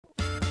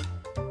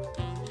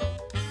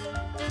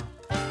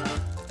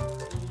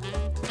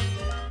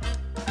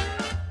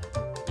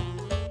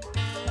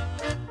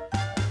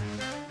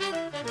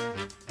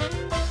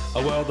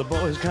Well, the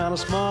boy's kind of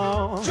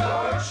small.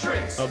 George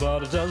shrinks.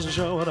 But it doesn't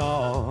show at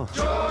all.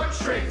 George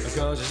shrinks.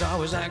 Because he's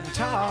always acting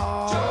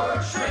tall.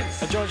 George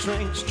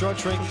shrinks. George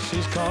shrinks,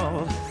 he's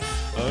called.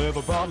 If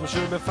a problem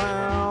should be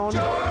found,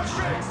 George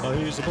shrinks.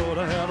 He's the boy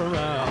to have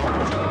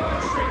around.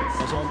 George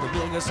shrinks. Something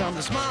big or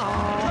something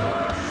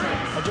small.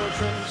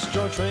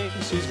 George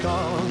shrinks, he's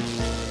called.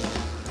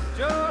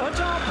 George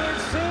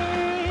always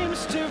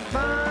seems to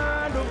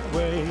find a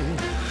way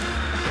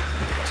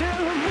to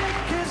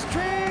make his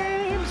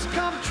dreams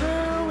come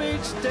true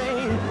each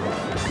day.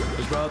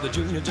 His brother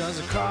Junior does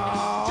a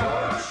call.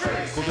 George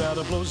shrinks. Who got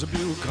a blows a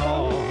bugle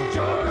call.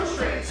 George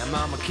shrinks. And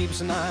Mama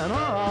keeps an eye on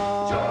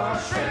all.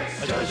 George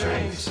shrinks. George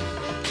shrinks.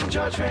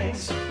 George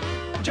shrinks.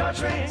 George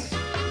shrinks.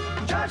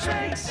 George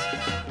shrinks.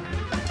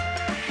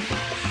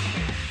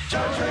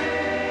 George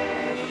shrinks.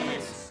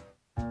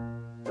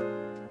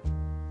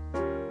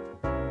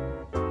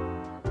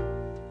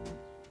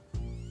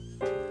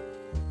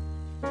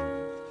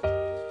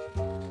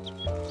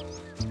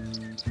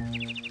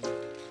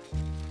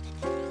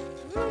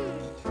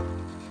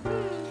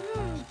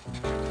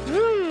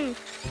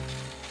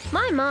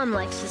 My mom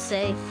likes to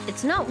say,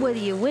 it's not whether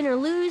you win or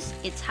lose,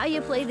 it's how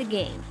you play the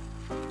game.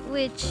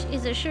 Which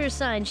is a sure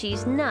sign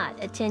she's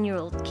not a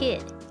 10-year-old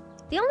kid.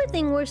 The only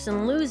thing worse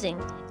than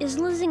losing is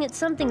losing at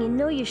something you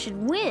know you should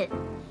win.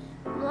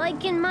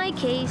 Like in my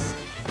case,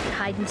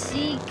 hide and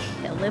seek,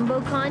 a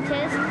limbo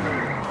contest,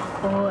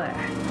 or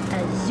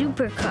a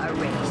supercar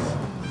race.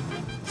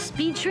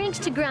 Speed shrinks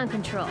to ground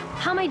control.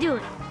 How am I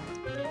doing?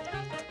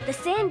 The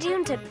sand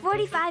dune took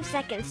 45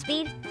 seconds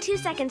speed, 2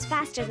 seconds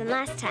faster than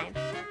last time.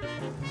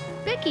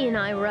 Becky and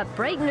I were up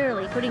bright and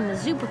early putting the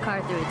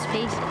supercar through its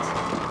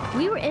paces.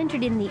 We were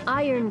entered in the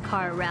Iron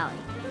Car Rally,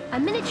 a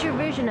miniature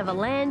version of a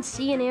land,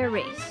 sea, and air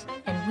race.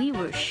 And we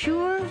were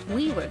sure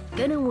we were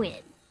gonna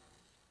win.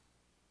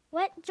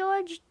 What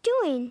George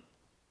doing?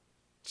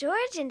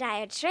 George and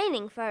I are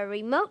training for a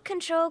remote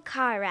control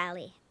car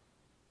rally.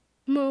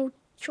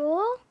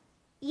 Motrol?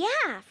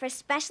 Yeah, for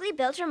specially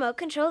built remote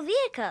control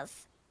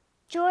vehicles.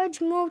 George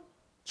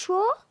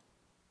Motrol?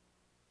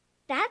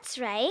 That's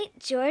right.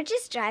 George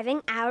is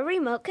driving our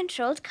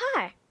remote-controlled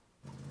car.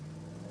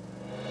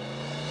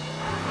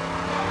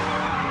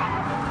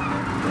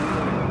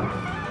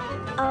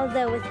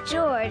 Although with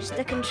George,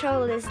 the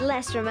control is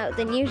less remote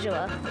than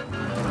usual.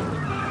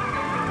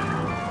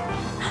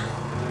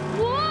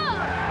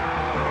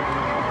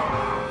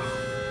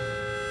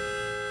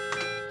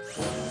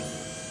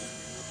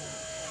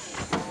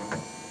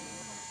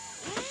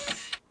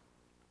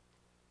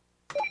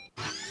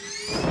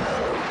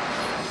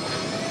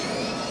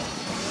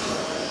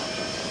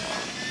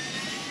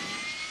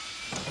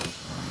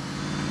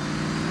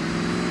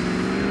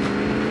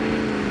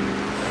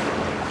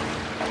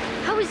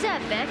 How was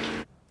that, Beck?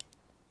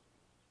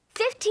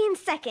 15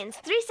 seconds,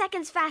 3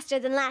 seconds faster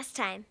than last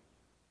time.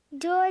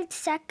 George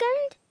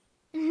second?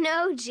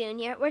 No,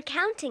 Junior, we're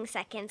counting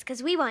seconds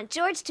because we want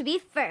George to be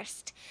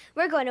first.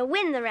 We're going to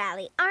win the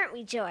rally, aren't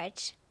we,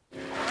 George?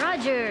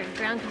 Roger,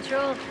 ground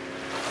control.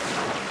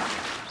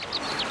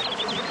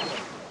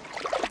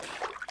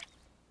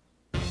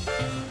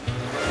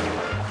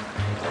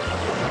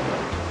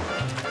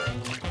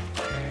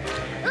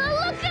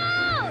 Look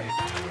out!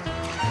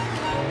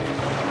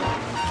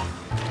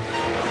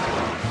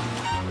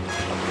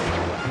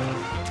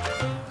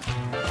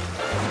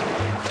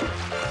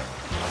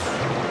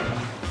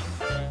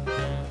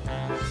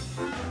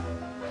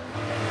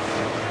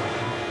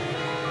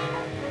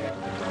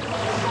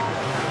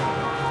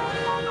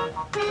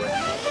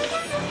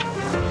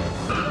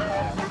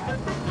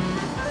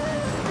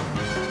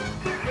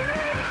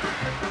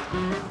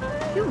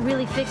 You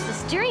really fixed the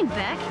steering,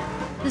 Beck.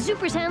 The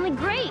Zuper's handling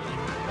great.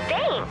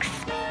 Thanks.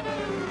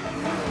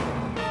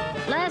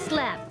 Last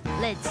lap.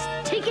 Let's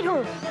take it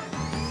home.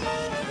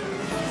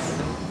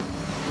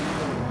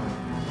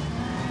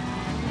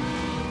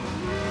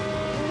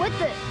 What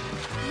the?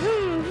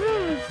 Vroom,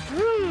 vroom,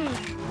 vroom.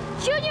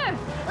 Junior!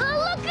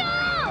 Look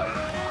out!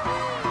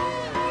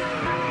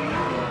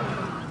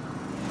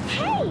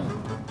 Hey!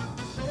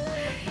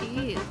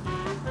 Phew.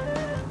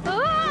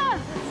 Ah!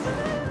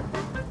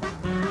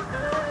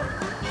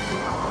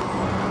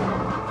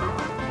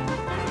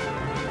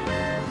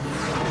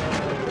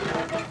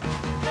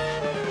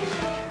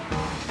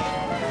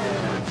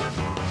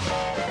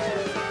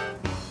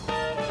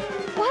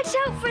 Watch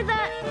out for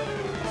the...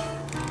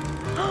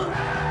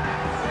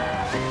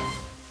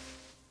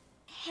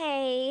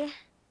 Hey.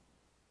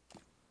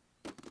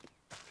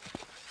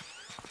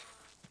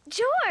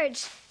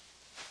 George!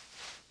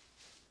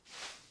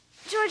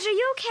 George, are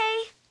you okay?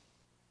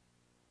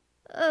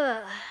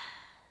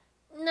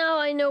 Now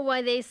I know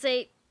why they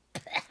say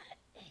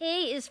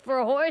hay is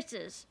for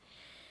horses.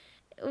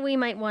 We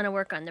might want to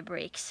work on the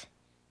brakes.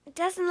 It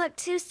doesn't look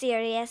too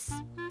serious.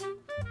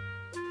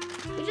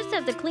 We just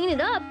have to clean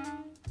it up.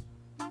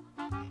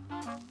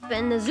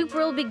 And the Zuper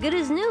will be good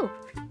as new.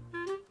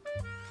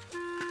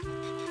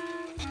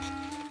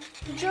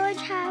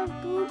 George have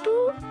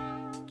boo-boo?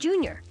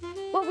 Junior,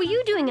 what were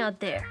you doing out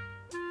there?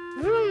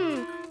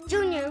 Vroom,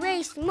 Junior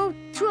race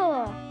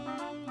Motrol.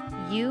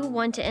 you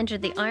want to enter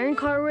the iron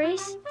car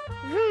race?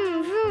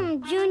 Vroom,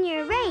 vroom,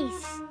 Junior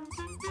race.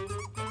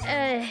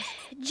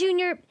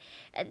 Junior,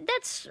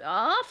 that's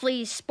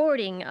awfully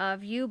sporting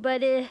of you,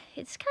 but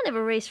it's kind of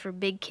a race for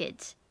big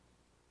kids.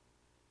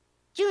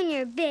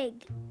 Junior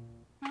big.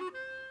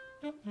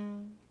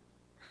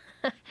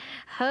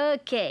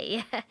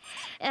 Okay.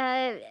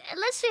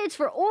 Let's say it's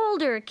for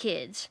older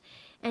kids.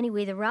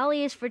 Anyway, the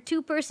rally is for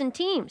two-person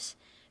teams.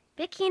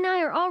 Becky and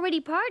I are already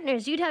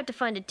partners. You'd have to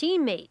find a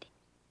teammate.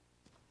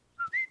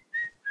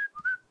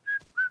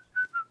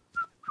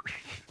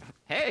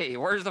 Hey,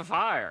 where's the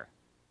fire?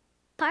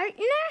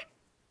 Partner?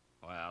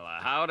 Well,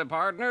 howdy,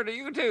 partner, to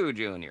you too,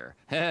 Junior.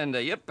 And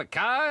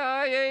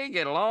yippee-ki-yay,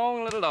 get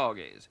along, little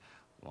doggies.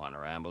 Want to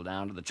ramble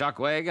down to the chuck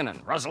wagon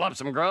and rustle up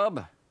some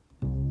grub?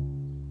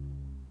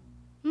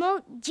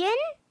 Moat gin?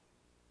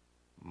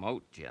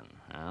 Moat-gin,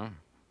 huh?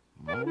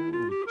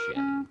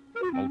 Moat-gin.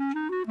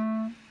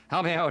 Moat-gin.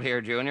 Help me out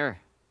here, Junior.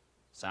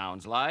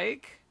 Sounds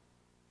like...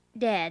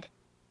 Dad,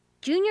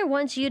 Junior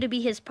wants you to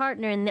be his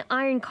partner in the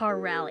iron car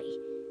rally.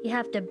 You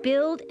have to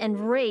build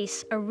and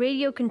race a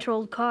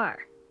radio-controlled car.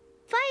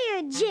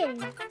 Fire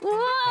gin.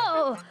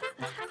 Whoa!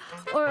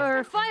 Or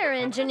a fire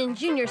engine in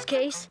Junior's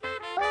case.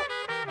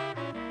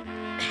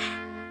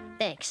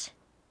 Thanks.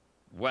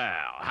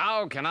 Well,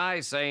 how can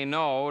I say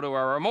no to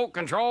a remote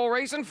control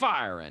racing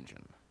fire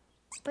engine?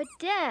 But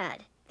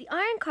Dad, the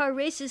iron car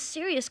race is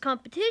serious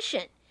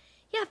competition.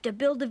 You have to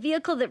build a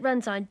vehicle that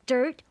runs on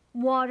dirt,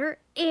 water,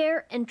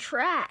 air, and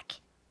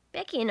track.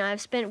 Becky and I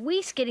have spent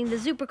weeks getting the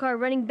supercar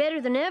running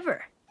better than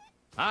ever.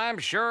 I'm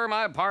sure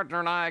my partner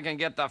and I can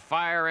get the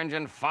fire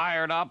engine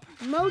fired up.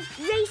 Moat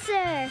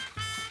racer.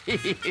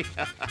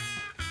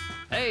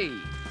 Hey,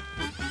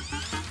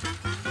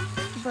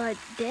 But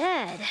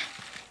Dad,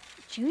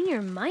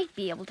 Junior might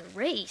be able to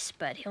race,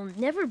 but he'll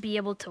never be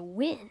able to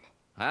win.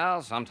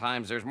 well,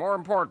 sometimes there's more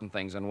important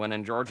things than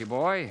winning, Georgie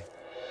boy.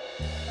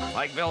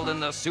 Like building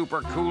the super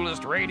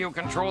coolest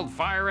radio-controlled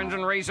fire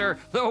engine racer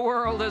the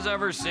world has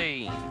ever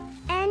seen.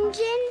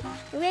 Engine,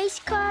 race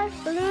car,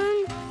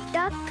 balloon,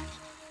 duck,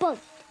 boat.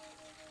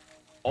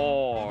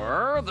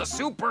 Or the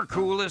super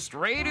coolest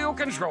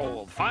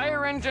radio-controlled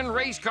fire engine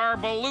race car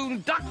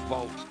balloon duck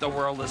boat the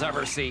world has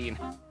ever seen.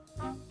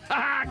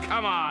 Ha!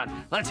 Come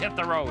on, let's hit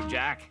the road,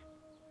 Jack.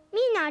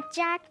 Me not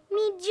Jack,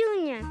 me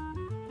Junior.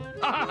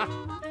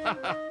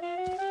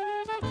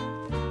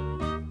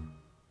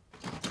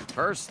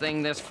 First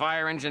thing this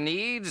fire engine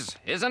needs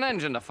is an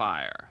engine to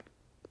fire.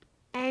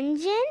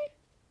 Engine?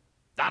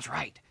 That's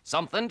right,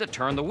 something to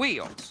turn the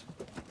wheels.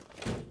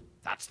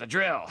 That's the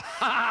drill.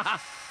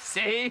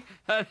 See?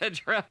 The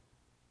drill.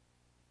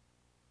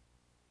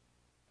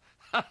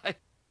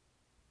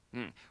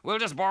 We'll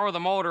just borrow the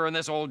motor in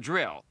this old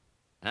drill.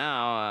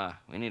 Now,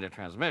 we need a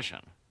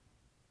transmission.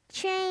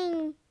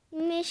 Train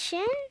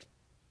mission?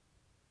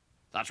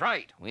 That's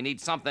right, we need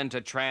something to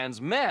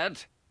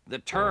transmit the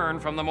turn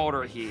from the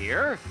motor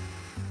here,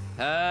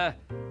 to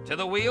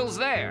the wheels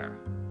there.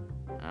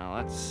 Now,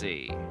 let's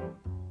see.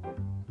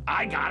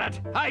 I got it!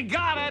 I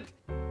got it!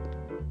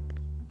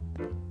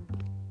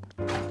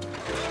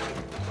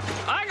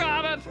 I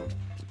got it!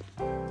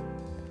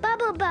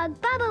 Bubble bug,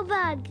 bubble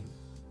bug.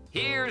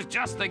 Here's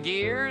just the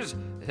gears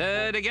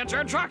to get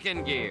your truck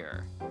in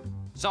gear.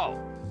 So,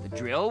 the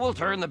drill will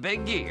turn the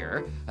big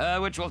gear,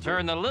 which will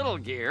turn the little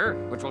gear,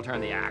 which will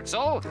turn the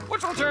axle,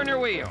 which will turn your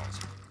wheels.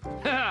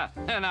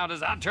 And now, does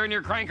that turn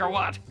your crank or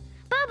what?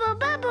 Bubble,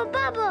 bubble,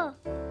 bubble.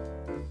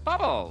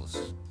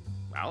 Bubbles.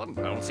 Well, I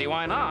don't see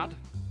why not.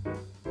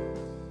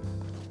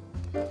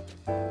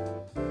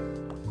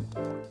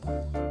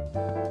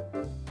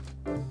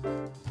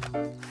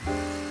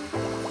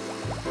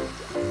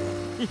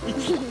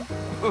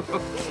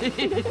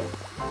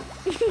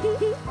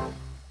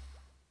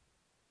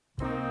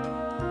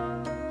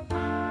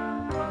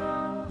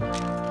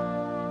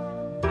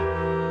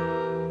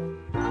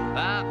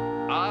 That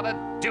ought to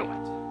do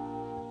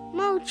it.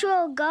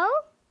 Motor go?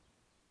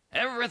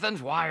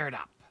 Everything's wired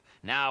up.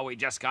 Now we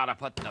just gotta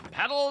put the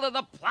pedal to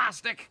the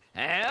plastic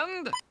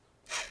and...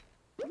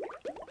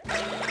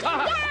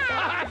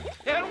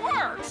 It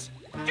works!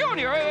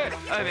 Junior,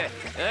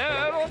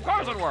 of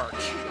course it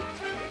works.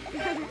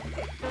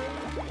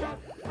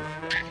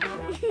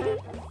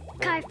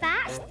 Car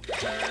fast?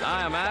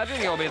 I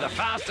imagine you'll be the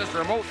fastest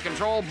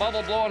remote-controlled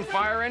bubble-blowing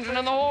fire engine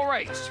in the whole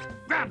race.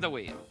 Grab the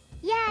wheel.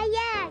 Yeah,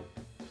 yeah.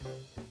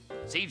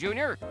 See,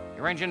 Junior?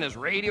 Your engine is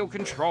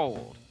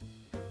radio-controlled.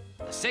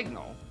 The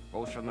signal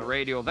goes from the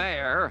radio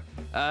there,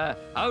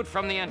 out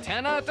from the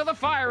antenna to the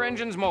fire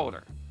engine's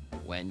motor.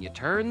 When you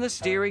turn the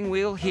steering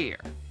wheel here,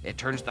 it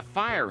turns the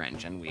fire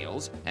engine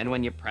wheels, and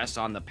when you press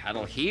on the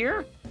pedal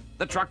here,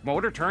 the truck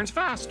motor turns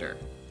faster.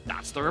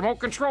 That's the remote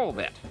control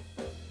bit.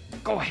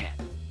 Go ahead,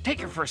 take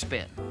her for a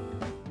spin.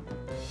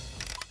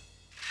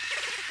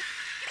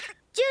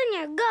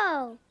 Junior,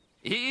 go.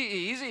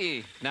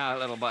 Easy now,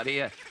 little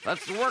buddy.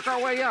 Let's work our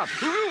way up.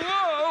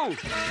 Whoa!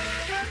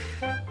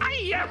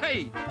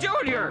 Hey,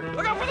 Junior,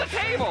 look out for the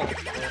table.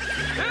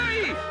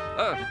 Hey!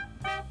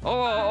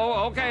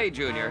 Okay,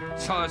 Junior.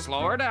 So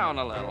slow her down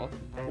a little.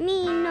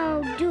 Me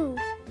no do.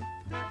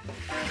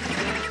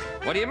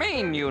 What do you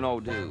mean, you no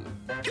do?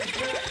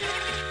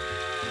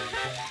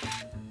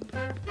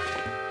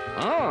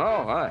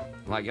 Well,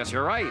 I guess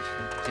you're right.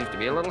 Seems to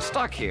be a little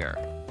stuck here.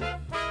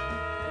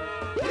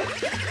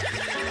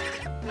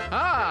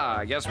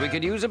 I guess we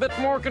could use a bit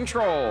more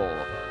control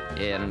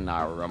in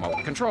our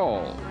remote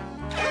control.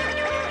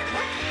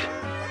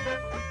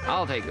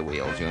 I'll take the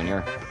wheel,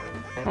 Junior.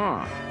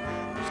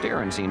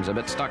 Steering seems a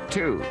bit stuck,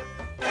 too.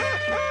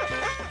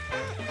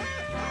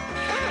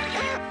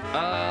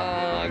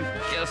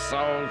 Guess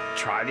I'll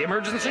try the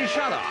emergency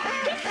shut-off.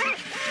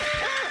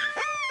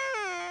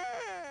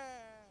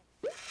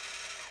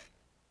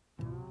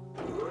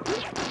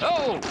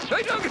 Oh!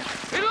 Hey, look!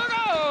 Hey, look!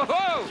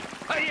 Oh!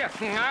 Hey!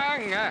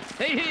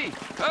 Hey!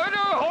 Oh,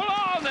 no! Hold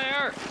on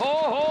there!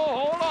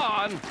 Hold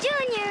on!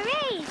 Junior,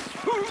 race!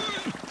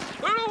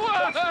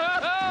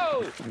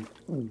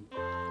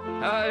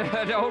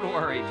 Whoa! Don't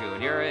worry,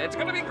 Junior. It's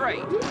gonna be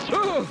great.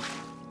 As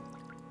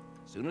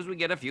soon as we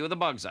get a few of the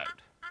bugs out.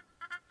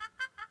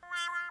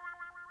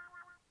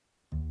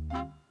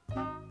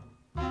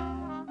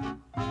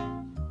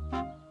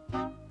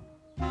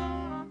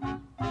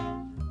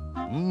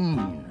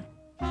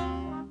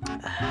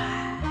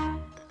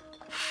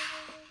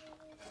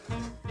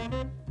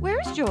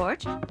 Where's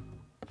George?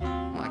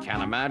 I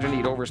can't imagine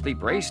he'd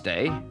oversleep race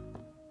day.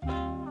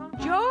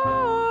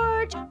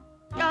 George!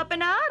 Up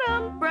and at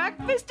 'em.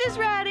 Breakfast is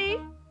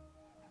ready.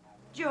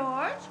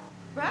 George,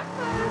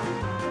 breakfast.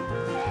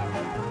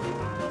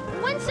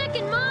 1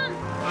 second, Mom!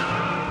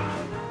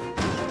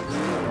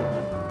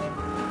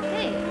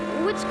 Hey,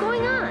 what's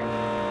going on?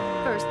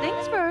 First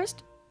things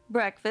first.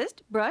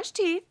 Breakfast, brush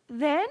teeth,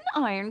 then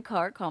iron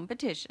car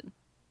competition.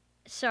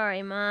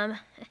 Sorry, Mom.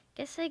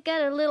 Guess I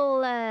got a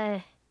little,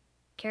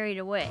 carried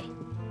away.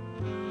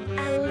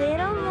 A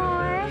little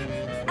more.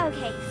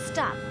 Okay,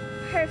 stop.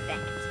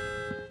 Perfect.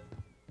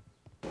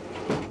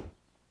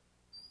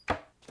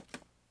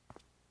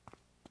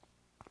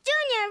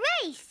 Junior,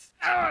 race!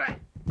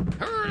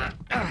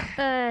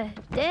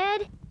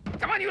 Dad?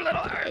 Come on, you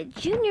little...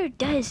 Junior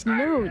does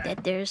know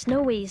that there's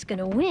no way he's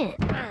gonna win,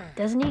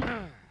 doesn't he?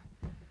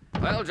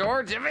 Well,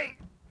 George, if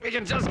we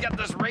can just get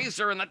this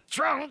racer in the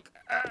trunk,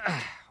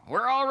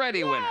 we're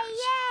already winners.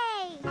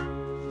 Yay!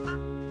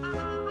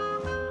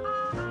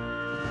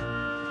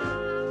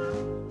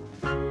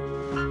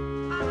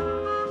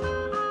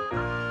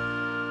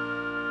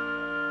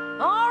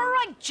 All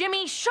right,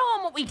 Jimmy, show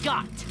 'em what we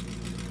got.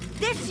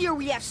 This year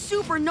we have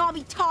super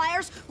knobby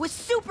tires with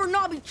super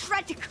knobby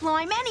tread to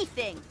climb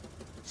anything.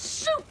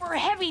 Super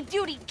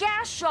heavy-duty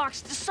gas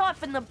shocks to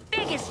soften the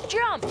biggest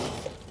jump.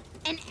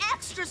 An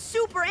extra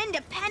super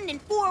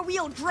independent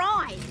four-wheel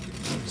drive.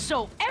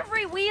 So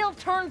every wheel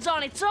turns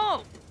on its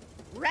own.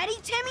 Ready,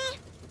 Timmy?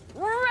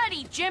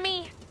 Ready,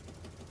 Jimmy.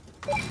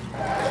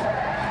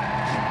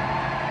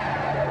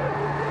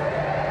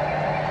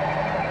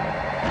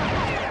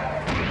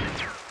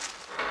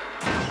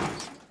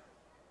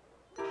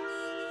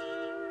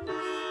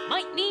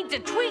 Might need to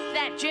tweak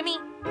that, Jimmy.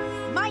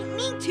 Might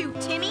need to,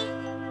 Timmy.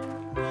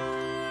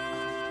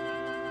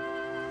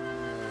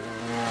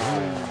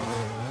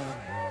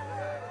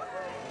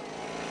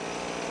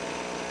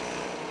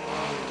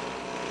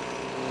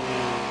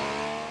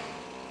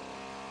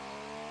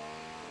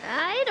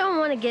 I don't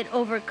want to get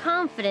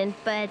overconfident,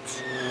 but...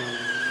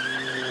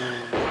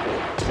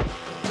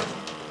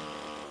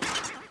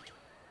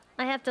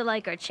 I have to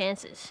like our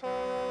chances.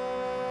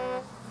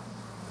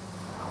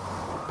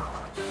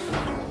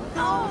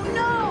 Oh,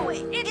 no!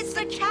 It's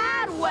the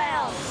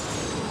Cadwells!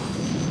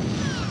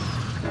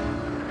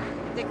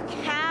 The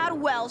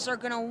Cadwells are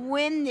gonna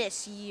win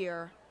this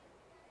year.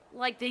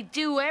 Like they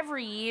do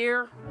every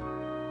year.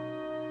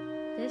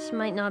 This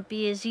might not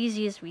be as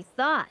easy as we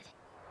thought.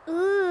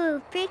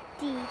 Ooh,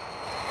 pretty.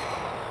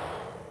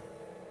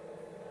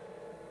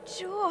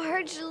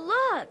 George,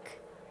 look.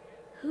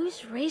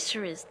 Whose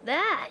racer is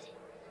that?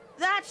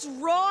 That's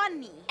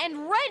Rodney.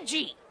 And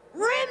Reggie.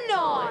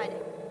 Rimnod!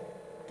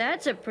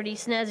 That's a pretty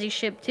snazzy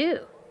ship,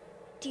 too.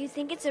 Do you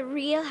think it's a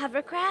real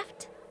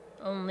hovercraft?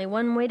 Only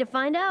one way to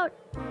find out.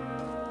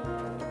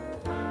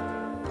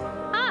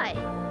 Hi,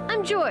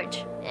 I'm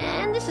George,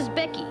 and this is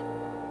Becky.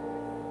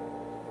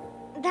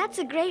 That's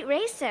a great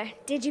racer.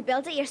 Did you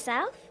build it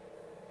yourself?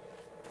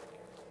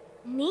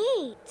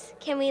 Neat.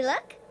 Can we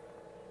look?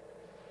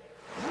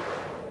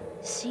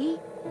 See?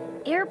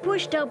 Air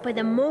pushed out by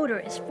the motor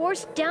is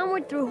forced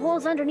downward through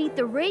holes underneath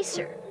the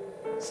racer.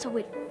 So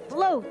it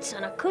floats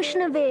on a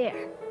cushion of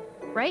air,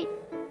 right?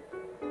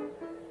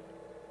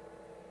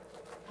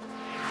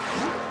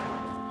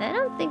 I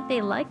don't think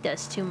they liked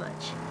us too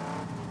much.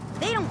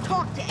 They don't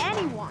talk to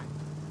anyone.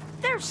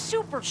 They're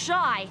super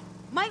shy.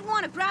 Might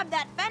want to grab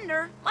that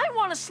fender. Might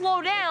want to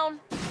slow down.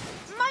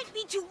 Might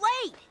be too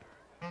late.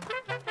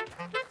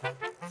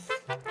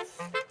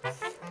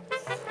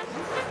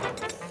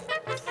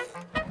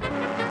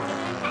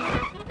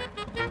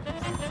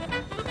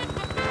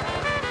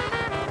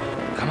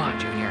 Come on,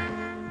 Junior.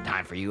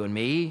 Time for you and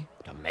me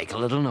to make a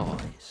little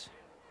noise.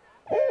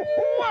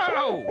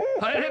 Whoa!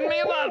 I didn't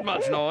mean that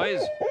much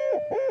noise.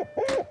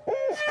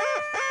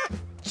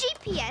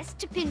 GPS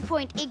to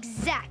pinpoint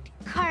exact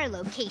car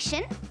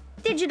location.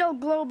 Digital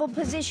global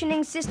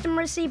positioning system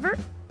receiver.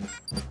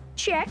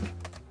 Check.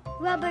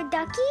 Rubber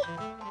ducky.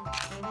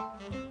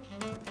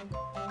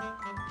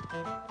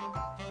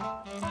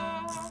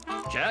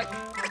 Check.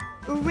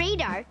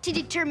 Radar to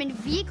determine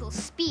vehicle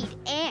speed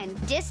and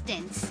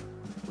distance.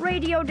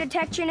 Radio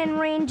detection and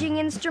ranging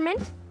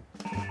instrument.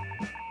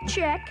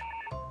 Check.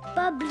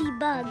 Bubbly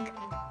bug.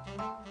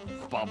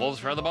 Bubbles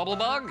for the bubble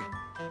bug.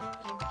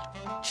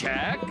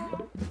 Check.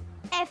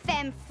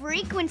 FM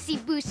frequency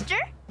booster.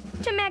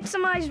 To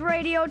maximize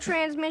radio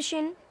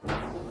transmission.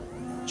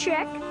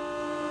 Check.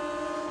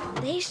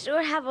 They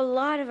sure have a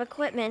lot of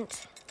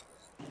equipment.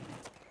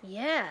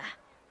 Yeah,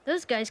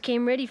 those guys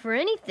came ready for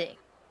anything.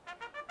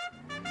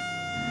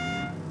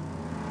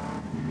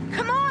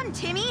 Come on,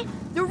 Timmy!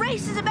 The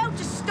race is about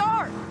to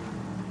start!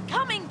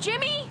 Coming,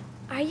 Jimmy!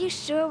 Are you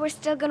sure we're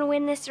still gonna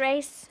win this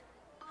race?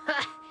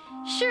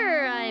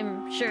 Sure,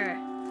 I'm sure.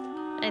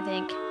 I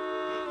think.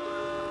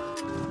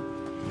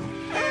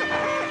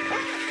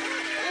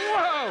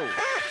 Whoa!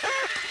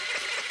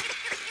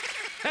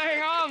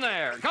 Hang on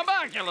there. Come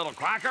back, you little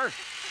quacker.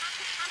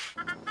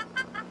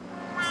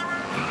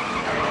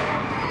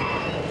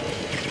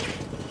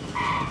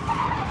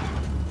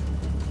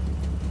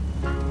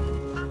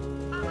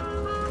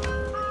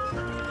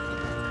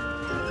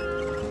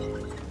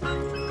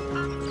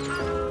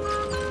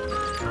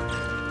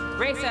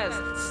 Racers,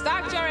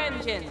 start your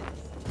engines.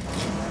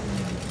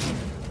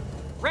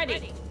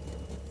 Ready,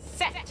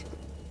 set,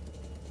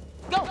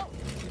 go.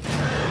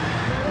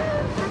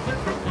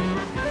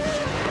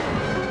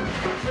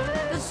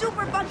 The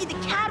Super Buggy, the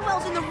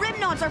Cadwells, and the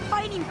Ribnods are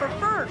fighting for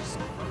first.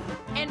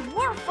 And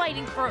we're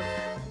fighting for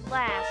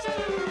last.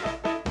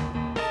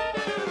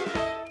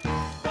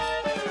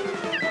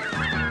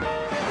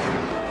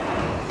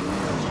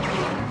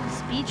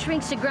 Speed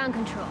shrinks to ground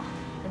control.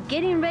 I'm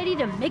getting ready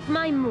to make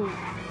my move.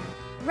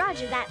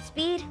 Roger that,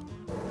 Speed.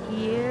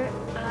 Here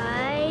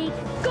I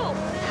go!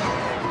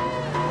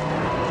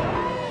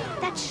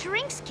 That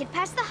Shrinks kid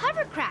passed the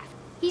hovercraft.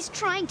 He's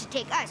trying to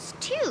take us,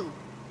 too.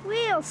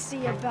 We'll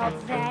see about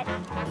that.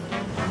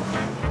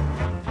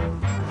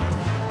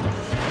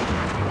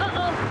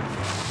 Uh-oh!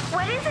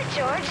 What is it,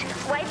 George?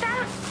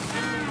 Wipeout?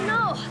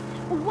 No!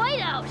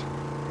 Whiteout!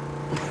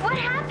 What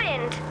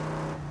happened?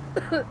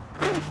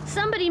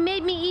 Somebody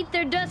made me eat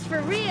their dust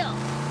for real.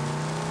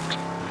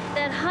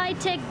 That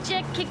high-tech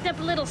jet kicked up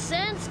a little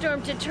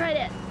sandstorm to try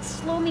to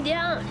slow me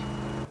down.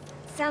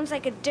 Sounds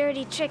like a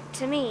dirty trick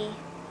to me.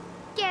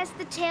 Guess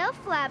the tail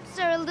flaps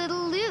are a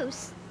little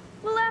loose.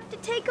 We'll have to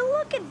take a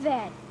look at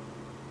that.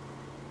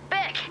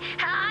 Beck,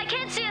 I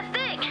can't see a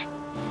thing.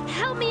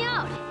 Help me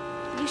out.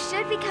 You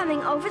should be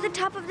coming over the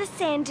top of the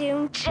sand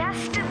dune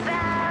just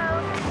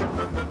about...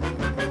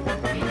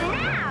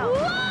 now!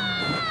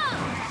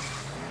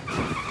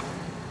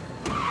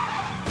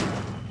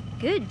 Whoa!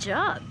 Good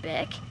job,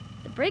 Beck.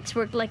 The brakes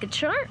worked like a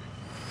charm.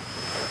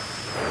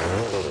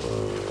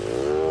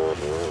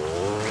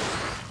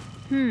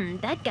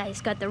 That guy's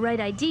got the right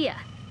idea.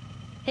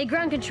 Hey,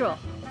 ground control,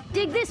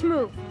 dig this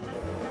move.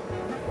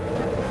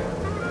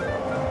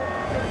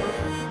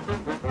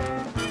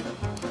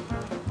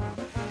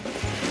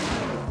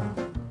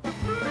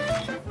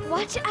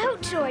 Watch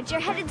out, George.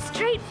 You're headed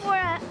straight for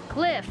a...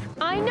 Cliff,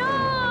 I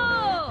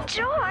know!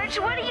 George,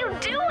 what are you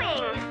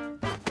doing?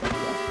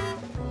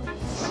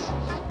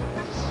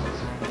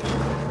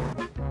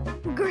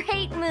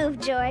 Great move,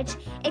 George.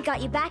 It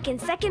got you back in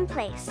second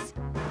place.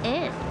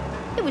 And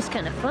it was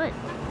kind of fun.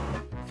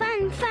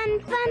 Fun, fun,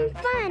 fun,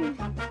 fun.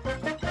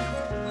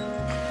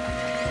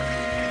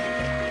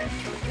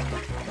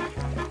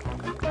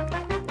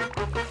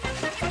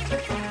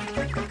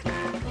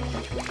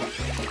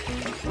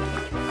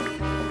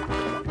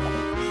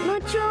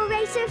 Mucho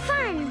Racer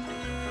fun.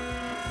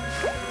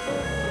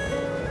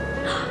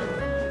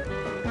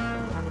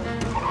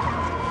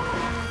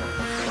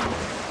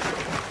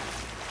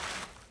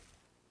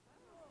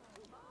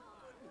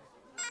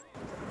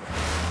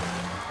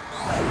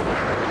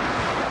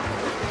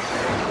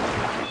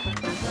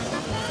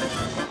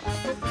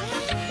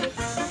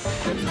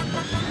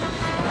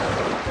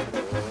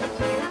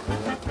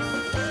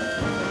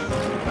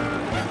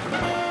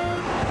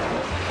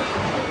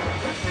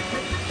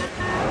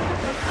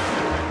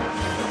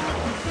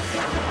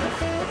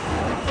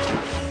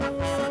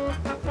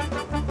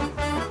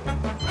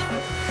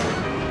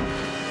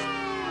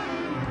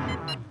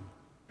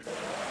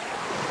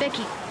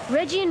 Becky,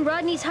 Reggie and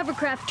Rodney's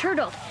hovercraft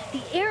turtled.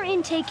 The air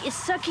intake is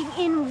sucking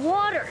in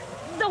water.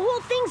 The whole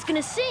thing's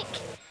gonna sink.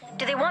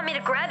 Do they want me to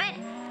grab it?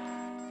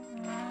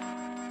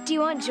 Do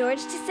you want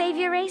George to save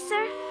your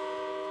racer?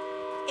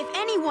 If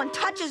anyone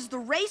touches the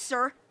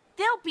racer,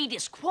 They'll be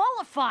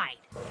disqualified.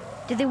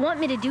 Do they want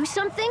me to do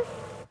something?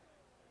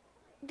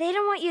 They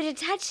don't want you to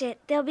touch it.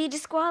 They'll be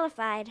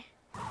disqualified.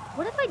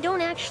 What if I don't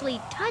actually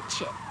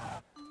touch it?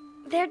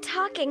 They're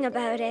talking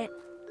about it.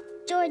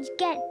 George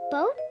get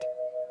boat?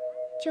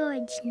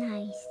 George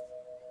nice.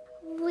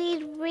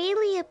 We'd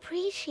really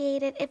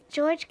appreciate it if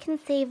George can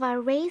save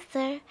our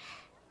racer.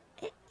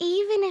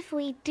 Even if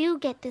we do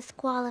get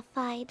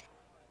disqualified.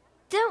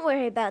 Don't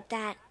worry about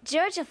that.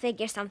 George will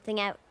figure something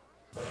out.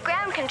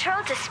 Ground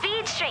control to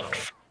speed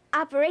shrinks.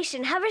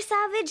 Operation Hover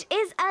Salvage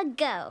is a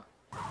go.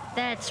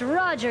 That's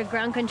Roger,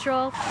 ground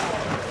control.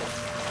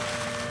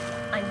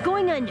 I'm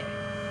going under.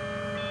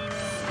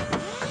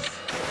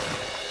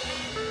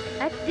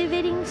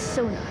 Activating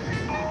sonar.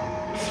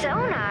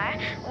 Sonar?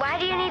 Why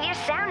do you need your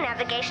sound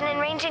navigation and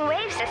ranging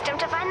wave system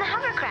to find the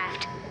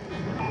hovercraft?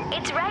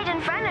 It's right in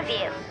front of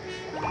you.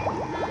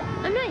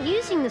 I'm not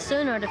using the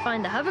sonar to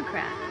find the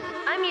hovercraft.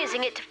 I'm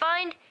using it to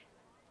find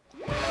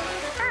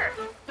her.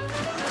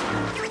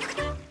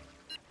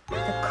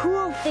 The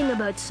cool thing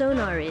about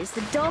sonar is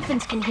the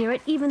dolphins can hear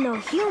it even though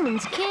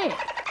humans can't.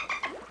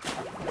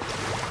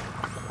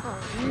 Oh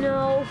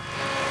no.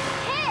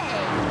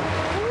 Hey!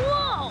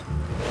 Whoa!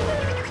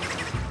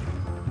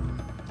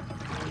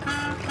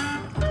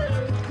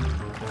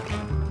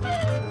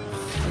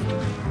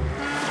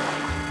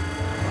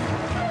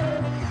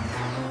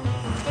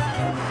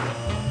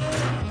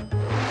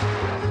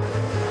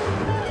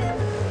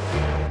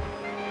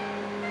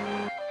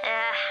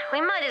 We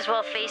might as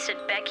well face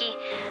it, Becky.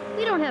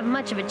 We don't have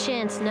much of a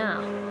chance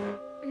now.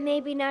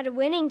 Maybe not a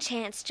winning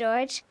chance,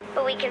 George,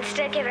 but we can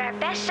still give it our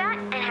best shot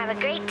and have a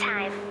great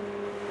time.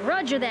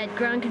 Roger that,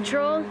 ground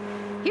control.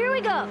 Here we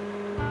go.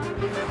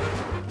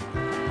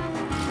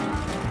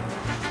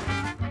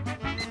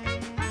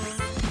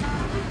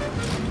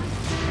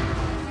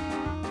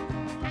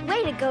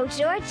 Way to go,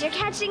 George. You're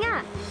catching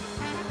up.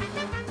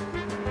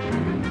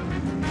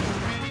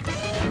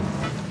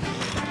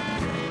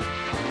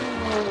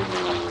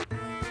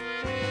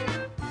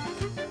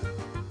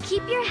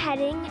 Keep your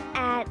heading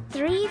at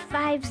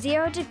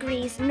 350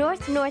 degrees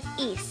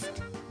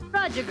north-northeast.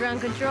 Roger,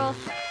 ground control.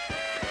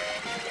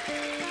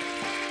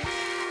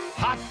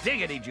 Hot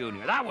diggity,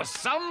 Junior. That was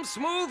some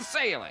smooth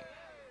sailing.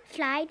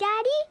 Fly,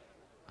 Daddy?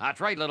 That's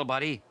right, little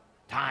buddy.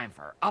 Time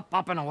for up,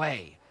 up, and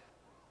away.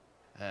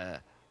 I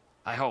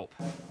hope.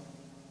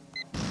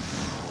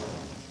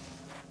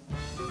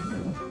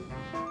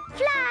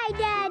 Fly,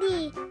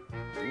 Daddy!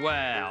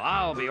 Well,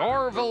 I'll be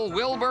Orville,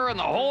 Wilbur, and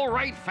the whole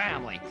Wright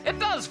family. It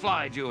does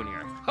fly,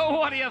 Junior.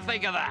 What do you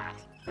think of that?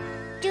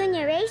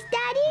 Junior race,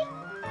 Daddy?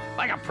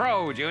 Like a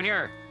pro,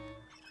 Junior.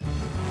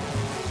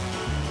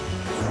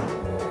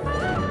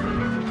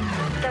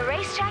 The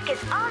racetrack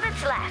is all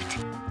that's left.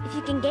 If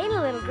you can gain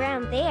a little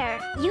ground there,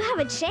 you have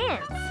a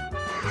chance.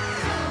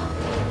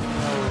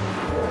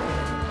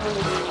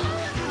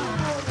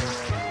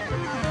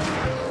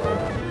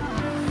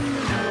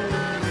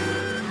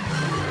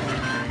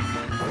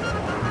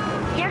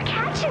 You're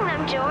catching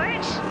them,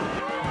 George.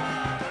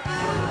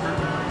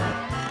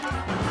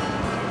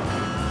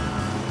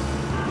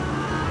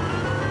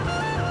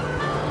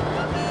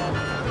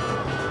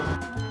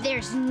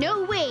 There's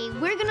no way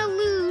we're gonna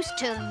lose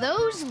to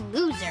those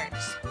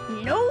losers.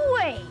 No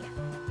way!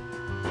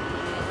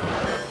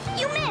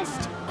 You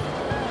missed!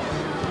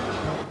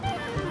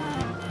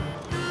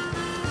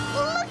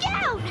 Look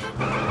out!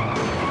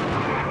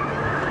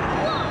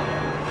 Whoa!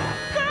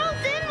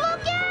 Carlton,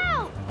 look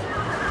out!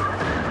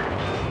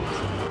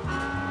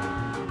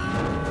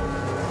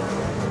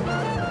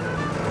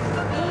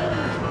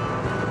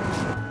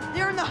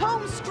 They're in the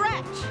home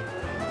stretch.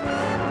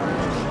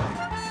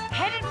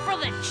 Headed for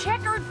the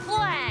checkered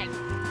flag.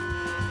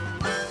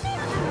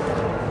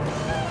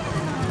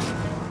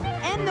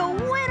 And the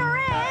winner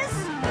is...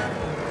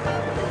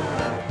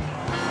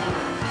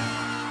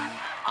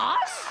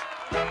 Us?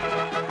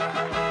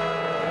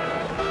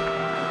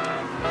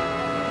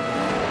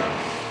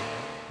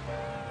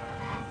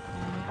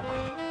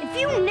 If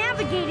you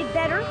navigated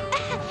better...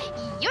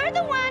 You're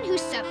the one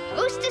who's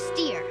supposed to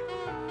steer.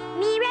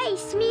 Me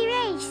race, me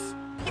race.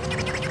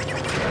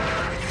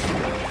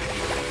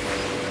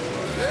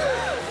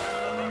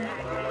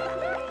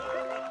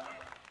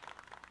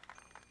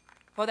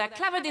 For their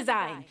clever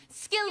design,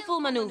 skillful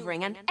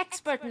maneuvering, and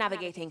expert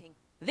navigating,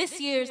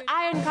 this year's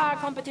Iron Car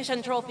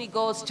Competition trophy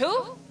goes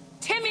to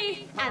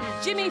Timmy and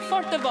Jimmy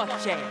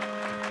Fortevoce.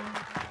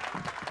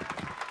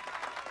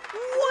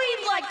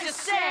 We'd like to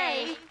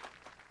say...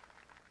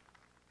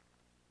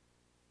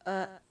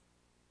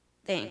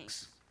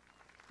 Thanks.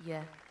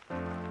 Yeah.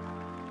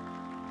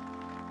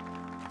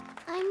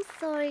 I'm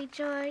sorry,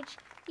 George.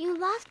 You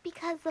lost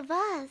because of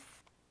us.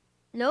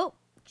 Nope.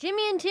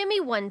 Jimmy and Timmy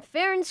won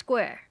fair and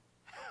square.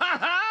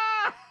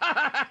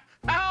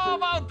 How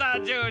about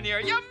that, Junior?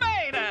 You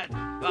made it!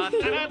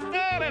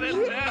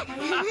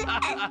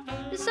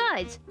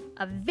 Besides,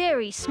 a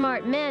very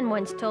smart man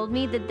once told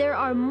me that there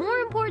are more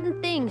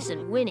important things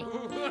than winning,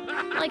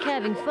 like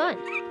having fun.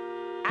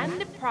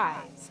 And the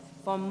prize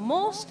for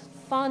most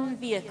fun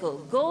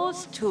vehicle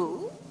goes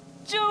to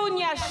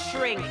Junior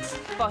Shrinks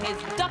for his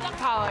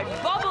duck-powered,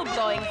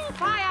 bubble-blowing,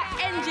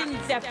 fire-engine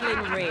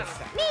Zeppelin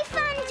racer. Me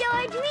fun,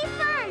 George, me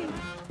fun.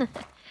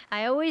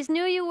 I always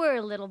knew you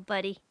were, little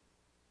buddy.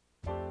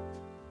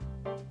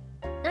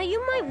 Now, you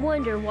might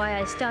wonder why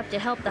I stopped to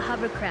help the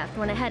hovercraft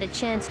when I had a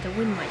chance to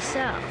win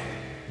myself.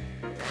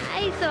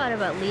 I thought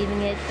about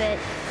leaving it, but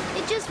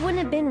it just wouldn't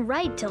have been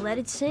right to let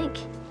it sink.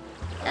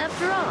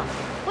 After all,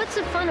 what's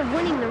the fun of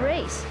winning the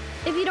race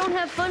if you don't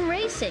have fun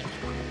racing?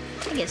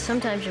 I guess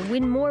sometimes you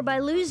win more by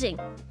losing.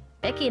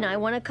 Becky and I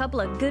won a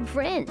couple of good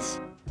friends.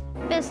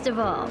 Best of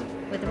all,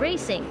 with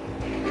racing,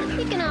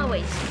 you can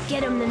always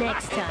get them the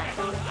next time.